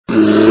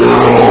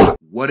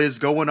What is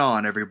going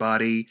on,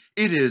 everybody?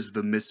 It is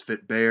the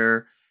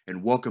Misfitbear,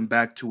 and welcome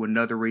back to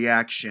another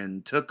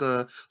reaction. Took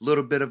a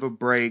little bit of a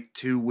break,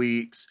 2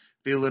 weeks,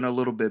 feeling a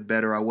little bit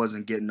better. I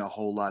wasn't getting a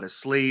whole lot of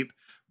sleep.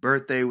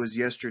 Birthday was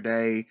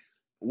yesterday.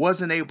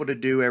 Wasn't able to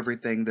do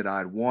everything that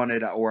I'd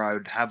wanted, or I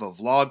would have a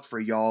vlog for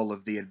y'all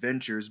of the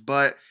adventures,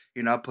 but,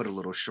 you know, I put a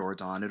little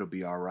shorts on. It'll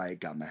be alright.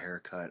 Got my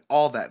hair cut.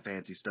 All that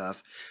fancy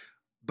stuff.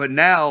 But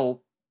now,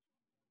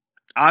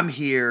 I'm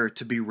here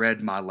to be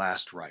read my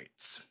last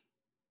rites.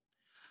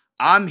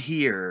 I'm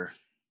here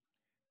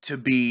to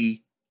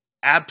be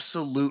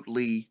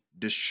absolutely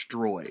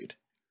destroyed.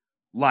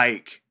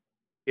 Like,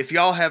 if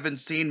y'all haven't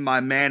seen my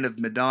Man of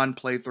Medan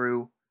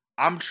playthrough,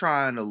 I'm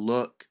trying to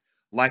look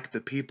like the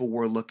people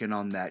were looking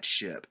on that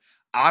ship.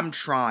 I'm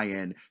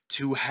trying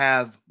to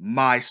have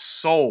my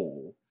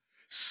soul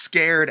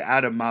scared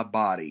out of my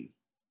body.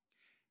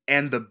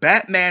 And the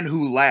Batman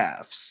who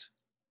laughs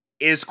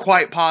is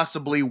quite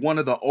possibly one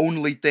of the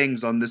only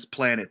things on this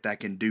planet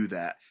that can do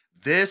that.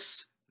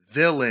 This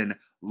villain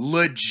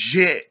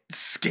legit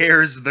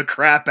scares the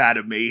crap out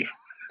of me.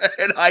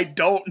 And I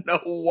don't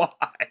know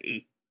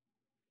why.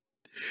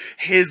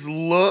 His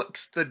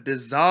looks, the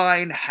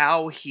design,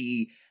 how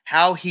he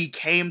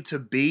came to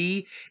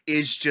be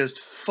is just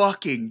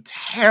fucking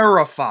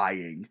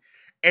terrifying.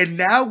 And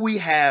now we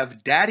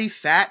have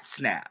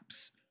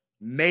Daddyphatsnaps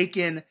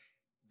making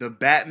the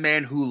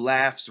Batman Who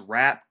Laughs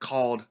rap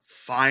called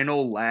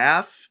Final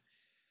Laugh.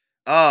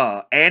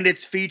 And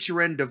it's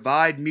featuring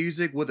Divide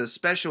music with a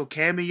special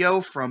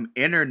cameo from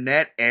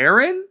Internet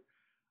Aaron?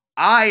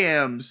 I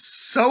am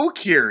so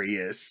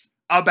curious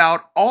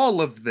about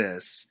all of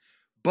this,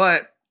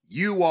 but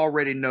you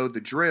already know the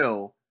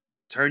drill.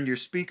 Turn your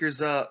speakers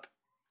up,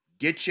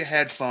 get your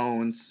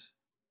headphones,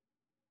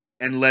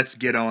 and let's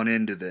get on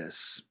into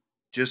this.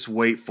 Just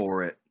wait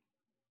for it.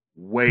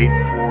 Wait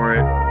for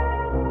it.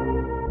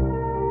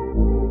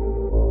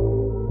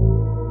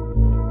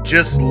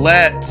 Just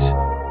let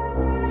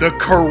the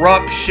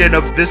corruption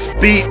of this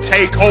beat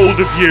take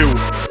hold of you.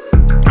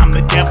 I'm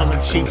the devil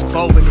in sheep's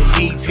clothing and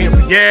needs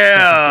hearing.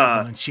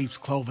 Yeah. In sheep's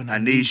clothing, I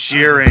need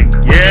shearing.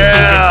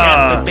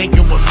 Yeah.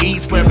 Thinking what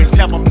me's wearing,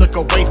 tell them look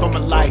away from a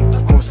light.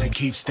 Of course they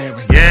keep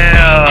staring.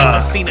 Yeah.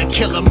 Never seen a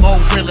killer more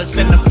realist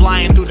than the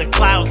flying through the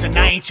clouds, and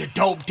I ain't your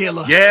dope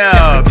dealer.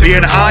 Yeah.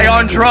 Being high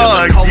on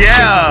drugs.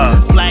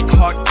 Yeah. Black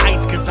heart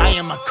ice, cause I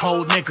am a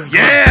cold nigga.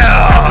 Yeah.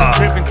 I was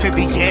driven to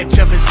the edge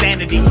of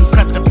insanity. You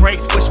cut the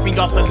brakes, pushed me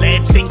off the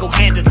ledge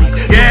single-handedly.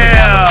 Yeah.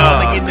 I was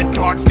falling in the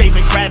dark,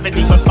 staving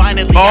gravity, but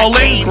finally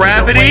falling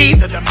gravity.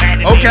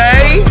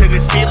 Okay. To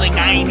this feeling,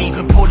 I ain't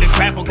even pulled a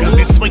grapple gun.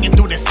 Been swinging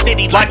through the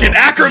city like an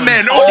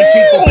Ackerman. All these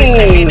people think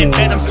they hated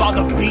Venom, saw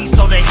the beast,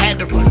 so they had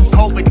to run.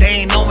 COVID,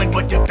 they ain't knowing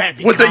what the bad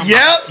become. With the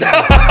yep.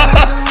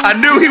 I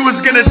knew he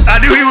was gonna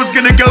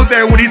go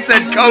there when he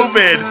said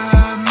COVID.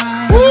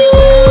 Woo!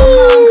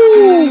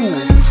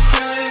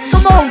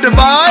 Come on,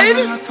 Divide.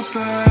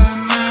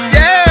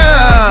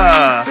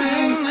 Yeah.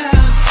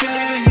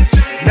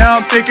 Now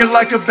I'm thinking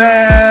like a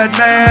bad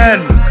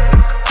man.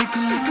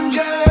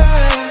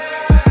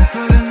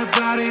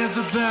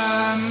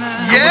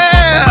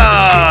 Yeah!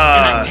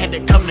 And I had to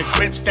come to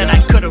grips that I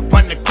could've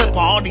run the clip.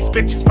 All these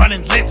bitches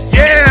running lips.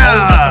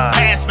 Yeah!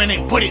 Past man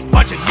and wouldn't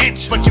budge an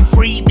inch. But you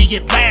freed me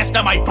at last,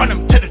 I might run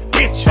him to the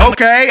ditch.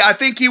 Okay, I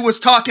think he was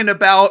talking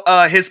about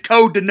his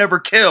code to never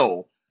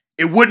kill.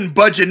 It wouldn't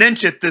budge an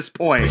inch at this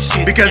point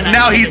because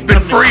now he's been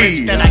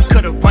freed. That I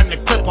could've run the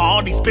clip.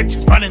 All these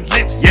bitches running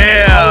lips.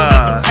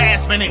 Yeah!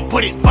 Past man and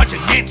wouldn't budge an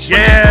inch. Yeah!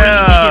 But you freed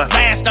me at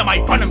last, I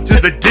might run him to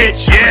the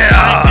ditch. Yeah!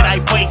 I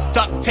waste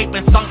duct tape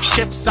and sunk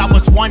ships. I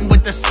was one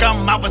with the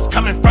scum. I was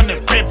coming from the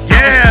ribs. Yeah.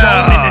 I was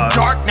born in the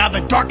dark. Now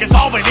the dark is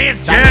all it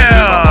is. Yeah.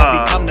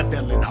 I become the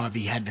villain.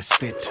 Harvey had to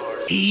spit.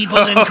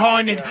 Evil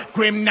incarnate,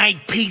 grim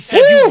night peace.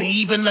 Have you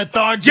leaving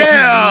lethargic?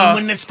 Yeah.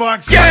 When the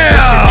sparks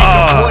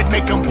yeah. would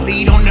make them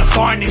bleed on the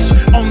varnish.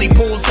 Only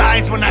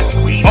bullseyes when I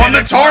squeeze on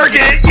the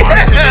target.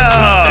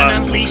 Yeah.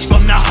 Then unleash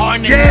from the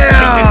harness.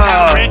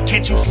 Yeah. Red,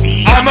 can't you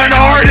see? I'm an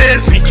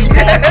artist.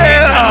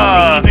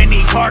 Yeah. Leave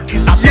any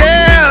carcass.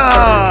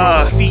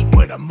 Yeah. Seat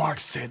with a mark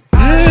set.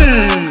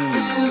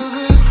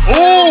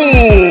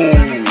 Oh.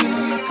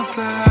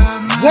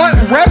 What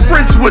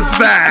reference was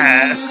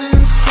that?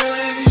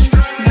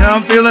 Now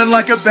I'm feeling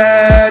like a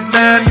bad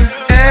man.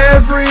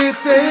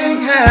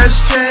 Everything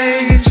has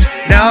changed.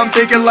 Now I'm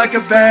thinking like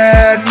a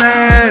bad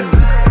man.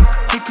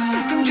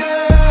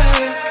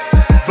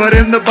 But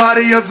in the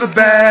body of the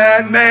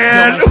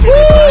Batman. Ooh,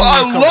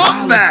 I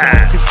love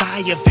that. Cause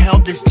I have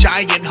held this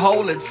giant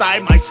hole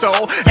inside my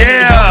soul.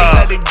 Yeah.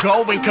 Let it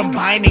go and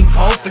combining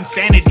both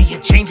insanity.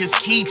 It changes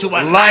key to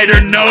a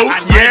lighter note.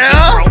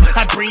 Yeah.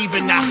 I breathe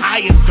in the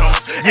highest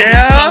dose.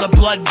 Yeah. The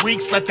blood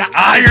reeks, let the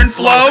iron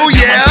flow.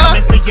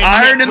 Yeah.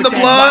 Iron in the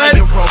blood.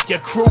 Your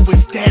crew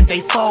is dead. They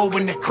fall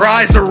when the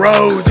cries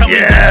arose. Tell me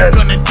what you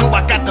gonna do.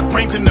 I got the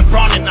brains in the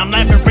brawn and I'm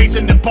laughing,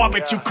 raising the bar,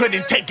 but you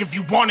couldn't take if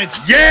you wanted.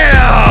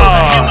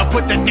 Yeah. I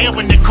put the nail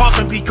in the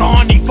coffin, be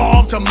gone,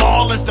 evolve to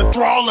maul as the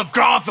thrall of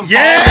Gotham.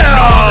 Yeah!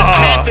 All this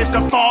path is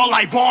the fall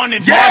I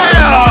wanted. Yeah!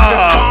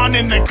 The spawn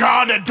in the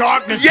god of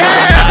darkness. darkness.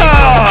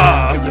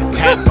 Yeah! When you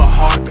tag the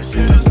hardest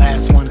and the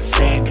last one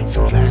standing,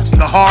 so laughs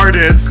The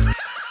hardest.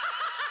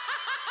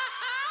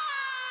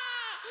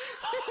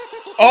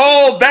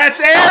 Oh, that's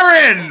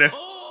Aaron!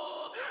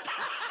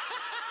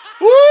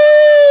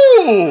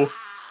 Woo!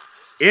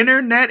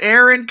 Internet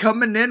Aaron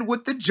coming in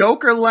with the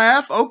Joker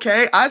laugh.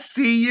 Okay, I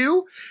see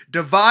you.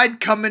 Divide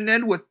coming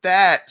in with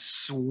that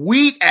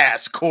sweet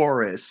ass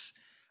chorus.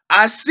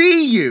 I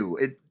see you.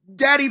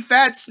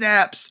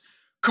 Daddyphatsnaps,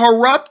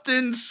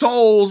 corrupting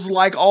souls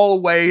like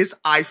always.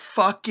 I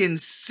fucking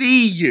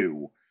see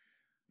you.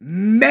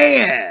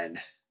 Man.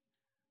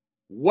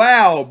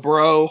 Wow,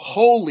 bro.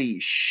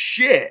 Holy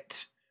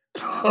shit.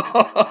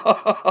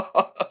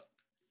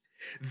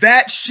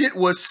 That shit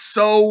was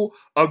so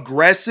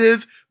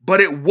aggressive, but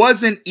it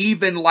wasn't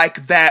even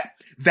like that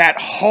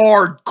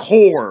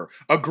hardcore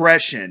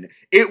aggression.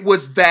 It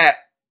was that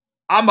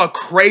I'm a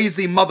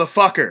crazy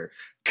motherfucker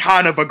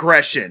kind of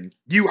aggression.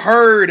 You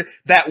heard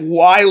that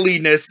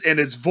wiliness in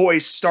his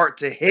voice start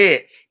to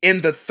hit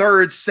in the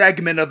third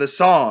segment of the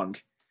song.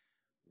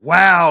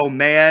 Wow,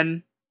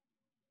 man.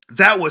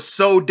 That was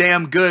so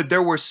damn good.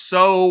 There were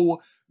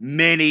so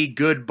many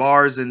good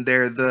bars in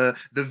there. The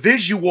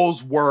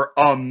visuals were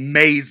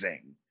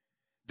amazing.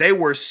 They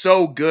were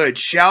so good.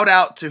 Shout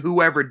out to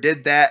whoever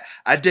did that.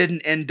 I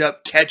didn't end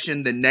up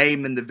catching the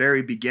name in the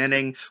very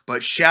beginning,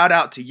 but shout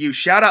out to you.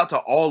 Shout out to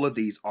all of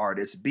these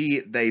artists, be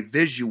it they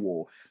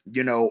visual,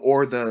 you know,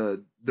 or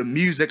the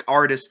music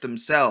artists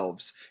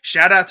themselves.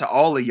 Shout out to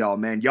all of y'all,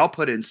 man. Y'all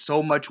put in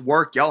so much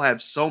work. Y'all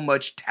have so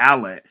much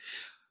talent.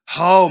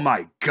 Oh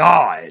my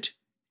God.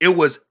 It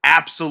was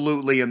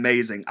absolutely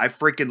amazing. I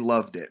freaking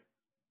loved it.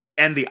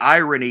 And the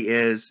irony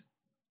is,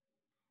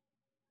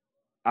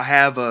 I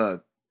have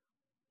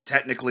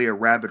technically a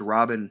rabid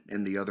robin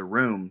in the other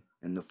room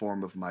in the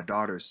form of my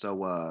daughter.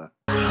 So,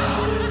 did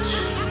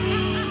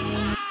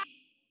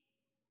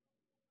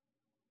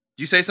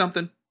you say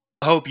something?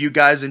 I hope you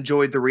guys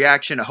enjoyed the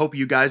reaction. I hope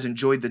you guys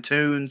enjoyed the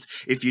tunes.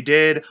 If you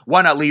did,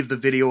 why not leave the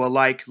video a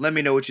like? Let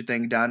me know what you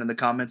think down in the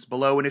comments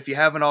below. And if you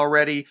haven't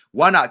already,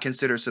 why not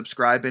consider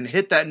subscribing?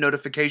 Hit that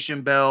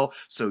notification bell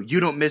so you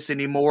don't miss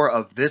any more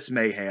of this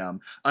mayhem.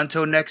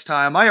 Until next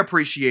time, I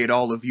appreciate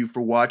all of you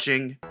for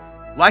watching.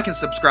 Like and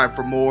subscribe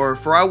for more,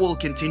 for I will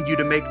continue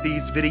to make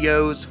these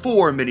videos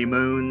for many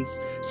moons.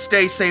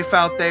 Stay safe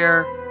out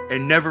there,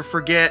 and never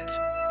forget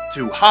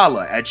to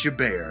holla at your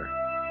bear.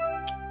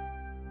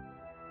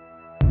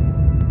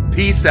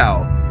 Peace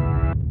out.